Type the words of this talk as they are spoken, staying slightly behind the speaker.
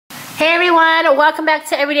Hey everyone, welcome back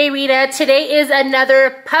to Everyday Rita. Today is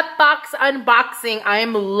another PupBox unboxing. I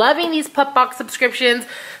am loving these PupBox subscriptions.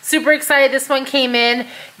 Super excited this one came in.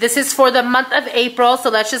 This is for the month of April, so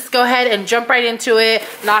let's just go ahead and jump right into it.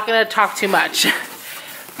 Not gonna talk too much.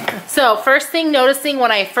 So first thing noticing when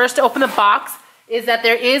I first opened the box is that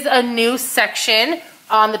there is a new section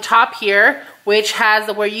on the top here, which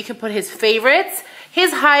has where you can put his favorites,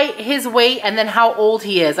 his height, his weight, and then how old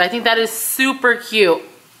he is. I think that is super cute.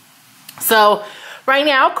 So right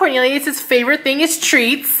now, Cornelius' favorite thing is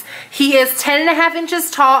treats. He is 10.5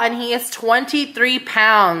 inches tall and he is 23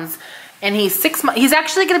 pounds. And he's 6 months. He's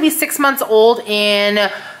actually going to be 6 months old in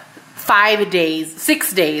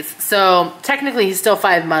 6 days. So technically he's still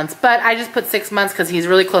 5 months, but I just put 6 months because he's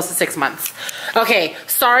really close to 6 months. Okay,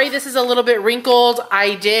 sorry this is a little bit wrinkled.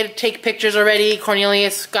 I did take pictures already.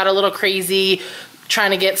 Cornelius got a little crazy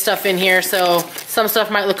trying to get stuff in here, so some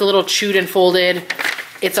stuff might look a little chewed and folded.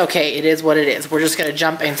 It's okay, it is what it is. We're just gonna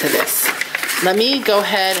jump into this. Let me go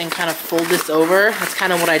ahead and kind of fold this over. That's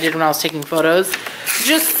kind of what I did when I was taking photos,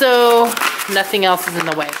 just so nothing else is in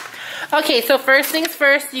the way. Okay, so first things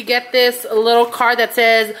first, you get this little card that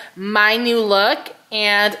says, "My new look,"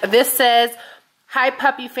 and this says, "Hi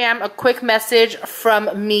Puppy Fam, a quick message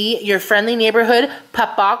from me, your friendly neighborhood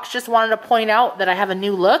PupBox. Just wanted to point out that I have a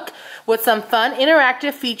new look with some fun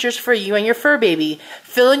interactive features for you and your fur baby.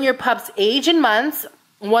 Fill in your pup's age and months,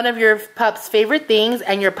 one of your pup's favorite things,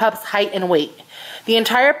 and your pup's height and weight. The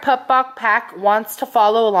entire PupBox pack wants to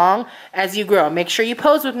follow along as you grow. Make sure you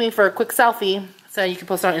pose with me for a quick selfie." So you can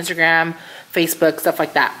post it on Instagram, Facebook, stuff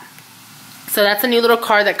like that. So that's a new little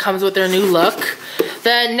card that comes with their new look.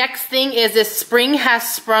 The next thing is this Spring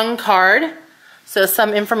Has Sprung card. So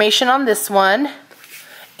some information on this one.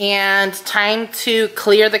 And time to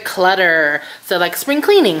clear the clutter. So like spring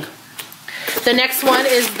cleaning. The next one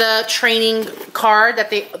is the training card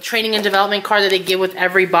training and development card that they give with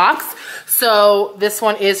every box. So this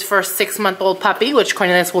one is for 6-month-old puppy, which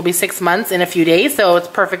Cornelius will be 6 months in a few days, so it's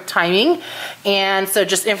perfect timing. And so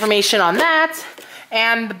just information on that.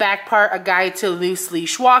 And the back part, a guide to loose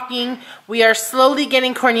leash walking. We are slowly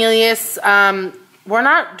getting Cornelius, we're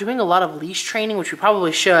not doing a lot of leash training, which we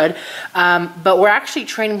probably should, but we're actually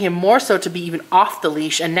training him more so to be even off the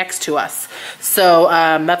leash and next to us. So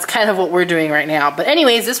that's kind of what we're doing right now. But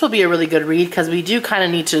anyways, this will be a really good read because we do kind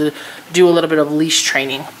of need to do a little bit of leash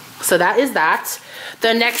training. So that is that.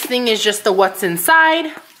 The next thing is just the what's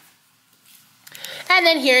inside. And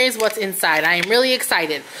then here is what's inside. I am really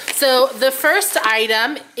excited. So the first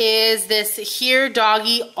item is this Here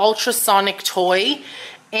Doggy ultrasonic toy.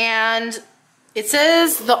 And it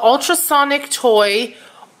says the ultrasonic toy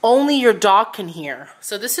only your dog can hear.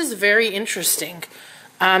 So this is very interesting.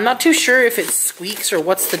 I'm not too sure if it squeaks or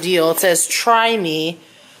what's the deal. It says try me.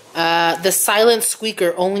 The silent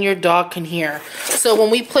squeaker only your dog can hear. So when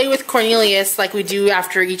we play with Cornelius like we do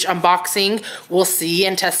after each unboxing, we'll see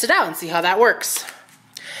and test it out and see how that works.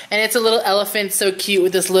 And it's a little elephant, so cute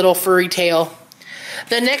with this little furry tail.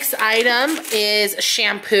 The next item is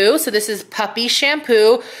shampoo. So this is puppy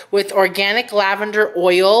shampoo with organic lavender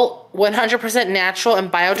oil, 100% natural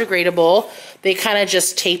and biodegradable. They kind of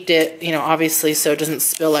just taped it, you know, obviously so it doesn't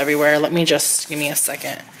spill everywhere. Let me just, give me a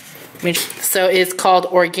second. So it's called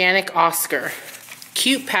Organic Oscar.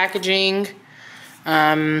 Cute packaging.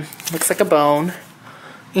 Looks like a bone.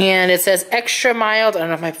 And it says extra mild, I don't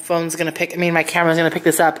know if my phone's gonna pick, my camera's gonna pick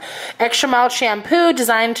this up. Extra mild shampoo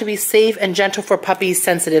designed to be safe and gentle for puppies'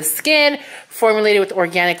 sensitive skin. Formulated with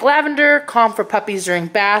organic lavender, calm for puppies during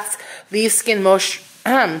baths. Leaves skin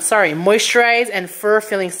moisturize and fur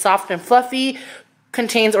feeling soft and fluffy.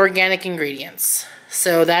 Contains organic ingredients.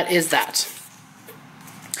 So that is that.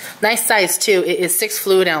 Nice size too, it is 6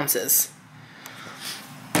 fluid ounces.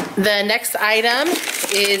 The next item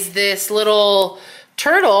is this little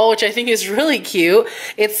turtle, which I think is really cute.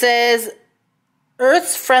 It says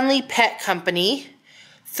Earth's Friendly Pet Company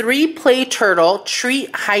 3-play turtle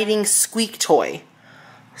treat hiding squeak toy.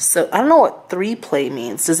 So I don't know what 3-play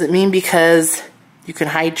means. Does it mean because you can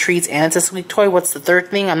hide treats and it's a squeak toy? What's the third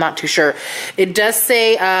thing? I'm not too sure. It does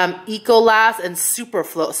say Ecolast and Super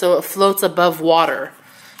Float, so it floats above water.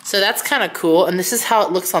 So that's kind of cool. And this is how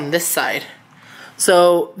it looks on this side.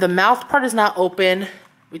 So the mouth part is not open,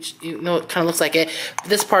 which, you know, it kind of looks like it. But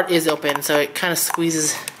this part is open, so it kind of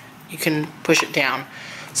squeezes. You can push it down.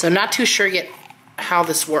 So not too sure yet how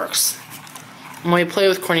this works. When we play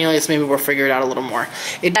with Cornelius, maybe we'll figure it out a little more.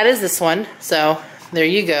 That is this one. So there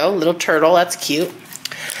you go, little turtle. That's cute.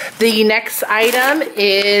 The next item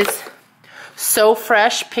is So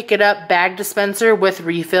Fresh Pick It Up bag dispenser with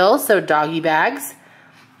refills. So doggy bags.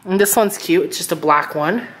 And this one's cute. It's just a black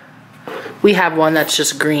one. We have one that's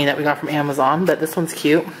just green that we got from Amazon, but this one's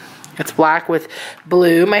cute. It's black with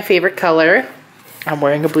blue, my favorite color. I'm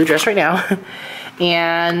wearing a blue dress right now.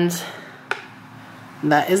 And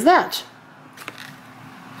that is that.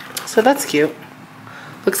 So that's cute.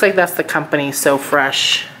 Looks like that's the company, So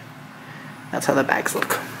Fresh. That's how the bags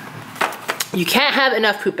look. You can't have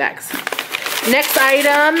enough poop bags. Next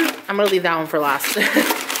item, I'm gonna leave that one for last.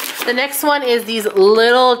 The next one is these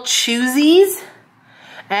little Choozies.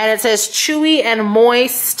 And it says chewy and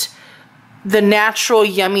moist, the natural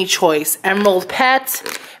yummy choice. Emerald Pet,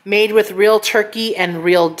 made with real turkey and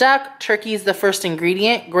real duck. Turkey is the first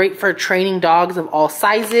ingredient, great for training dogs of all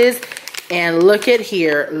sizes. And look at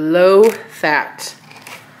here, low fat.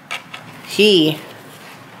 He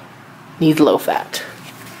needs low fat.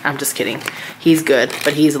 I'm just kidding. He's good,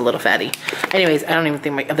 but he's a little fatty. Anyways, I don't even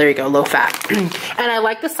think there you go, low fat. And I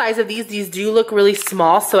like the size of these. These do look really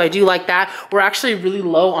small, so I do like that. We're actually really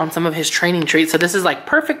low on some of his training treats, so this is like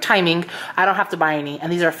perfect timing. I don't have to buy any.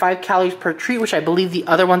 And these are 5 calories per treat, which I believe the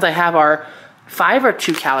other ones I have are 5 or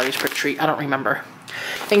 2 calories per treat. I don't remember.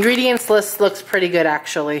 Ingredients list looks pretty good,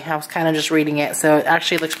 actually. I was kind of just reading it, so it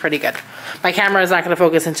actually looks pretty good. My camera is not going to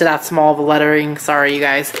focus into that small of a lettering. Sorry, you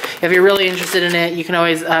guys. If you're really interested in it, you can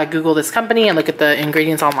always Google this company and look at the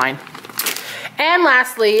ingredients online. And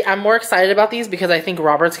lastly, I'm more excited about these because I think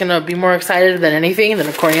Robert's going to be more excited than anything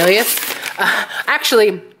than Cornelius.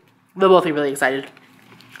 Actually, they'll both be really excited.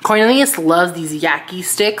 Cornelius loves these Yaki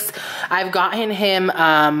sticks. I've gotten him...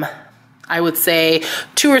 I would say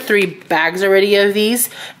 2 or 3 bags already of these,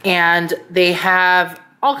 and they have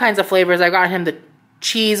all kinds of flavors. I got him the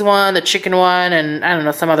cheese one, the chicken one, and I don't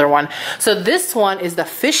know, some other one. So this one is the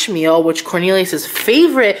fish meal, which Cornelius's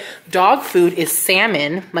favorite dog food is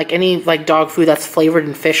salmon. Like any dog food that's flavored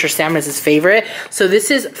in fish or salmon is his favorite. So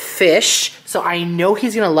this is fish. So I know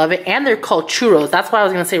he's gonna love it, and they're called churros. That's why I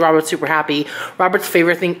was gonna say Robert's super happy. Robert's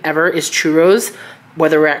favorite thing ever is churros,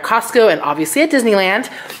 whether we're at Costco and obviously at Disneyland.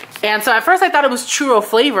 And so at first I thought it was churro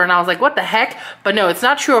flavor, and I was like, what the heck? But no, it's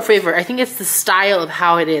not churro flavor. I think it's the style of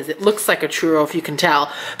how it is. It looks like a churro, if you can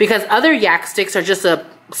tell, because other yak sticks are just a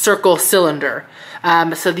circle cylinder.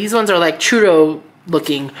 So these ones are like churro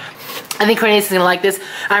looking. I think Cornelius is gonna like this.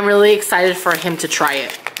 I'm really excited for him to try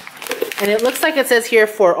it. And it looks like it says here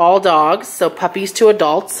for all dogs, so puppies to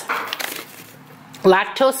adults.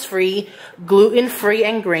 Lactose-free, gluten-free,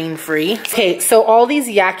 and grain-free. Okay, so all these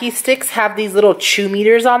Yaki sticks have these little chew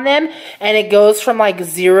meters on them, and it goes from like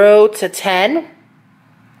 0 to 10.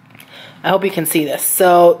 I hope you can see this.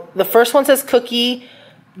 So the first one says cookie,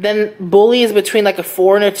 then bully is between like a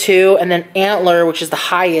 4 and a 2, and then antler, which is the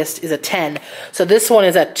highest, is a 10. So this one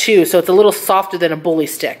is at 2, so it's a little softer than a bully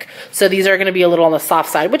stick. So these are gonna be a little on the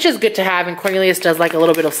soft side, which is good to have, and Cornelius does like a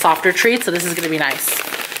little bit of softer treats, so this is gonna be nice.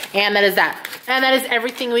 And that is that. And that is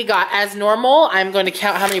everything we got. As normal, I'm going to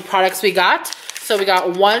count how many products we got. So we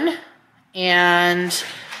got 1 and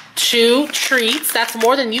 2 treats. That's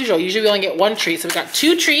more than usual. Usually we only get 1 treat. So we got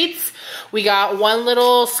 2 treats. We got 1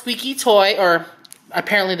 little squeaky toy, or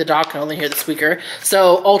apparently the dog can only hear the squeaker.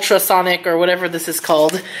 So ultrasonic or whatever this is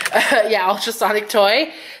called. Yeah, ultrasonic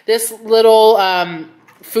toy. This little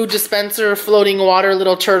food dispenser, floating water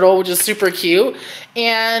little turtle, which is super cute.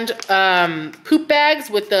 And poop bags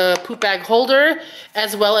with the poop bag holder,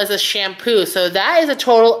 as well as a shampoo. So that is a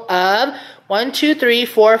total of 1, 2, 3,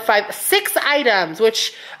 4, 5, 6 items,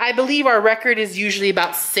 which I believe our record is usually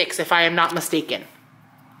about 6, if I am not mistaken.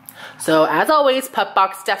 So as always,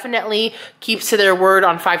 PupBox definitely keeps to their word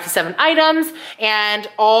on 5 to 7 items, and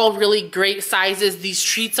all really great sizes. These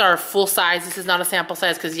treats are full size. This is not a sample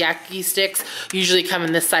size because Yaki sticks usually come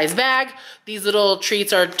in this size bag. These little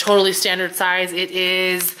treats are totally standard size. It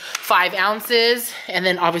is 5 ounces, and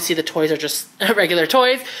then obviously the toys are just regular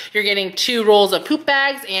toys. You're getting 2 rolls of poop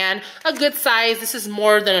bags and a good size. This is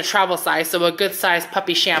more than a travel size, so a good size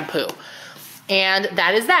puppy shampoo. And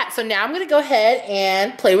that is that. So now I'm going to go ahead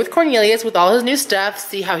and play with Cornelius with all his new stuff,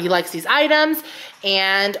 see how he likes these items,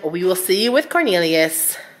 and we will see you with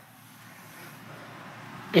Cornelius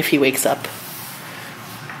if he wakes up.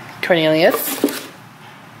 Cornelius.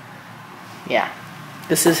 Yeah,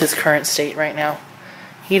 this is his current state right now.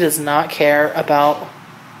 He does not care about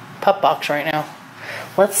PupBox right now.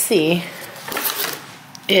 Let's see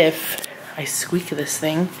if I squeak this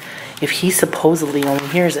thing, if he supposedly only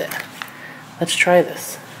hears it. Let's try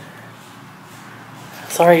this.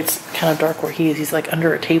 Sorry, it's kind of dark where he is. He's like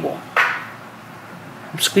under a table.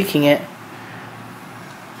 I'm squeaking it.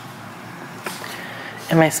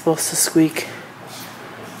 Am I supposed to squeak?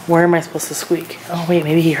 Where am I supposed to squeak? Oh wait,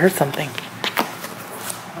 maybe he heard something.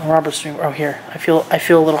 Oh, Robert's doing. Oh, here. I feel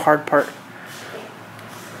a little hard part.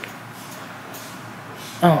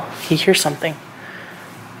 Oh, he hears something.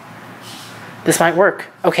 This might work.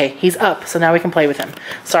 Okay, he's up, so now we can play with him.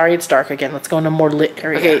 Sorry, it's dark again. Let's go in a more lit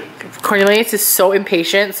area. Okay, Cornelius is so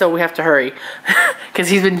impatient, so we have to hurry. Because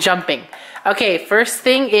he's been jumping. Okay, first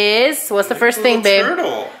thing is... What's the first thing, babe?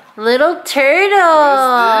 Turtle. Little turtle.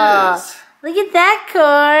 What is this? Look at that,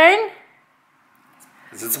 Corn.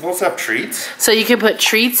 Is it supposed to have treats? So you can put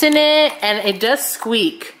treats in it, and it does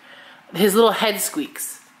squeak. His little head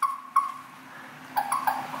squeaks.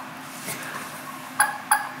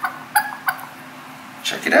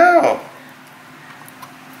 Check it out.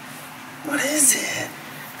 What is it?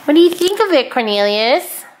 What do you think of it,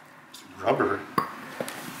 Cornelius? It's rubber.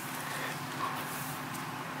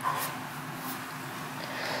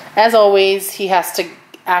 As always, he has to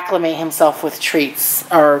acclimate himself with treats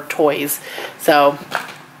or toys. So,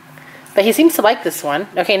 but he seems to like this one.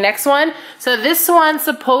 Okay, next one. So this one,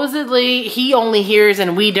 supposedly, he only hears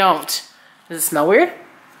and we don't. Does it smell weird?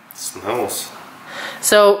 It smells.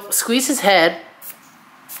 So, squeeze his head.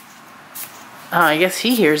 Oh, I guess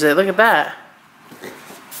he hears it. Look at that.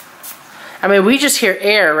 I mean, we just hear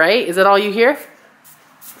air, right? Is that all you hear?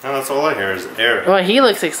 No, that's all I hear is air. Well, he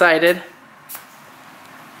looks excited.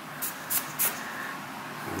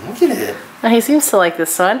 Look at it. Oh, he seems to like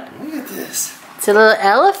this one. Look at this. It's a little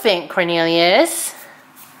elephant, Cornelius.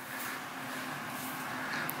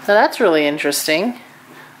 So that's really interesting.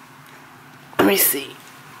 Let me see.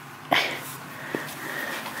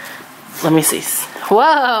 Let me see.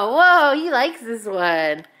 Whoa, whoa, he likes this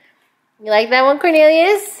one. You like that one,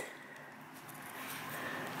 Cornelius?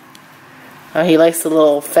 Oh, he likes the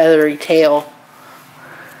little feathery tail.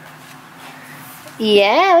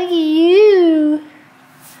 Yeah, look at you.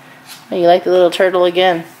 Oh, you like the little turtle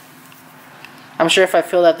again. I'm sure if I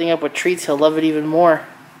fill that thing up with treats, he'll love it even more.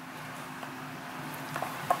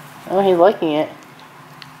 Oh, he's liking it.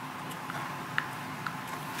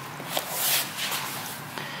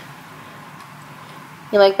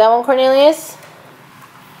 You like that one, Cornelius?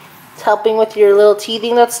 It's helping with your little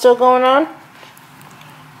teething that's still going on.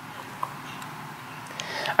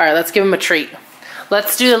 Alright, let's give him a treat.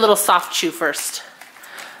 Let's do the little soft chew first.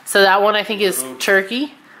 So that one I think is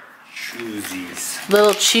turkey. Choozies.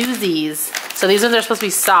 Little choozies. So these ones are supposed to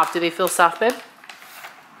be soft. Do they feel soft, babe?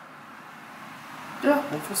 Yeah,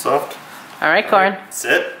 they feel soft. Alright, Corn.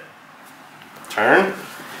 Sit. Turn.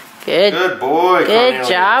 Good. Good boy, Good Cornelius.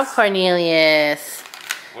 job, Cornelius.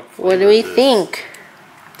 What do we is this? think?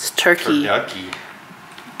 It's turkey. Turducky.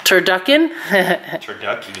 Turducken?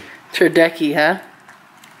 Turducky. Turducky, huh?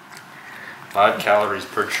 5 calories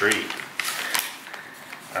per treat.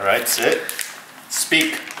 Alright, sit.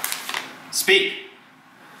 Speak. Speak.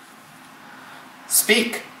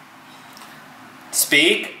 Speak.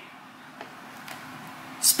 Speak.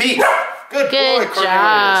 Speak. Good boy, Cornelius.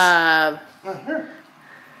 job. Here.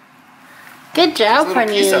 Good job, There's a little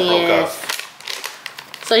piece that broke Cornelius. off.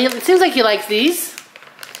 So it seems like he likes these.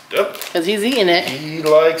 Yep. Because he's eating it. He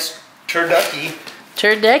likes turducky.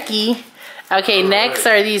 Turducky. Okay, next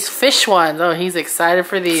are these fish ones. Oh, he's excited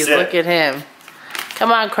for these. Sit. Look at him.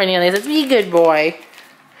 Come on, Cornelius. Let's be a good boy.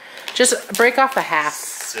 Just break off a half.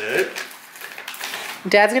 Sit.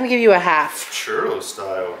 Dad's going to give you a half. Churro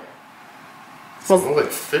style. Well, Smells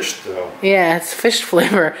like fish though. yeah, it's fish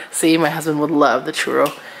flavor. See, my husband would love the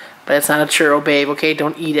churro. But it's not a churro, babe, okay?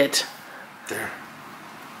 Don't eat it. There.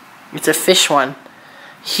 It's a fish one.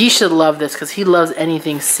 He should love this because he loves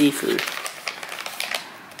anything seafood.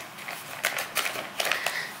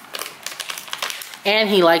 And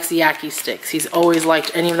he likes yaki sticks. He's always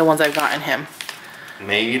liked any of the ones I've gotten him.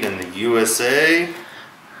 Made in the USA.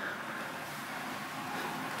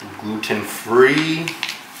 Gluten-free.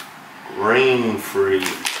 Grain-free.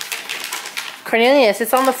 Cornelius,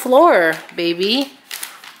 it's on the floor, baby.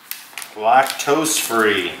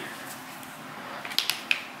 Lactose-free.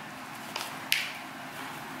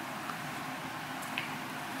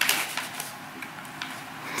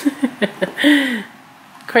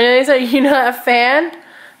 Cornelius, are you not a fan?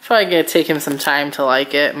 It's probably gonna take him some time to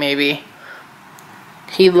like it, maybe.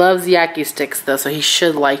 He loves yaki sticks though, so he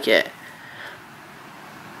should like it.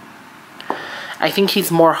 I think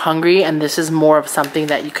he's more hungry, and this is more of something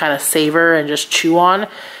that you kind of savor and just chew on,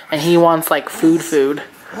 and he wants like food.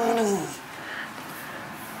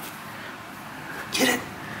 Get it.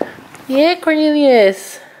 Yeah,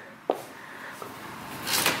 Cornelius.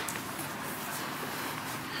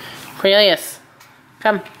 Cornelius,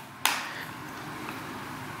 come.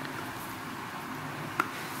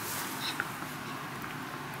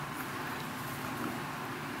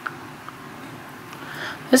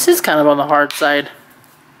 This is kind of on the hard side.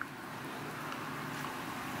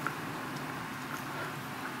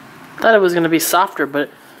 Thought it was going to be softer, but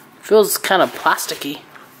Feels kind of plasticky.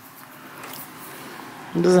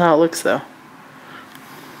 This is how it looks though.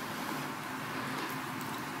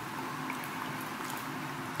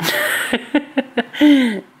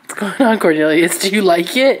 What's going on, Cornelius? Do you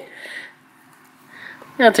like it?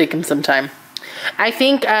 It'll take him some time. I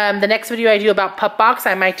think the next video I do about PupBox,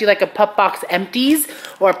 I might do like a PupBox empties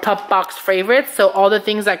or PupBox favorites. So all the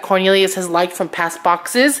things that Cornelius has liked from past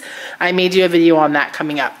boxes, I may do a video on that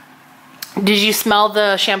coming up. Did you smell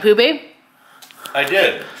the shampoo, babe? I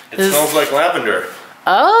did. It smells like lavender.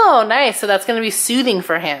 Oh, nice. So that's going to be soothing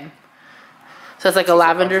for him. So it's like a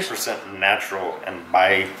lavender. 100% natural and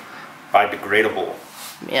biodegradable.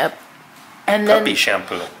 Yep. And then Puppy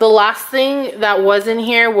shampoo. The last thing that was in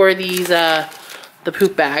here were these, the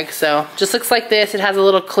poop bag. So just looks like this. It has a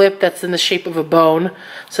little clip that's in the shape of a bone.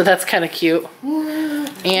 So that's kind of cute.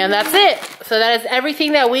 And that's it. So that is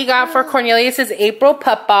everything that we got for Cornelius's April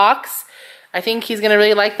Pup Box. I think he's going to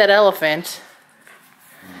really like that elephant.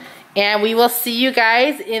 And we will see you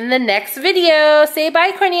guys in the next video. Say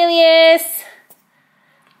bye, Cornelius.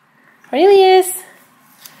 Cornelius.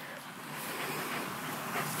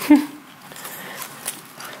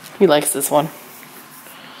 He likes this one.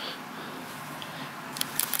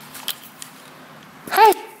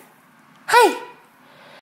 Hi.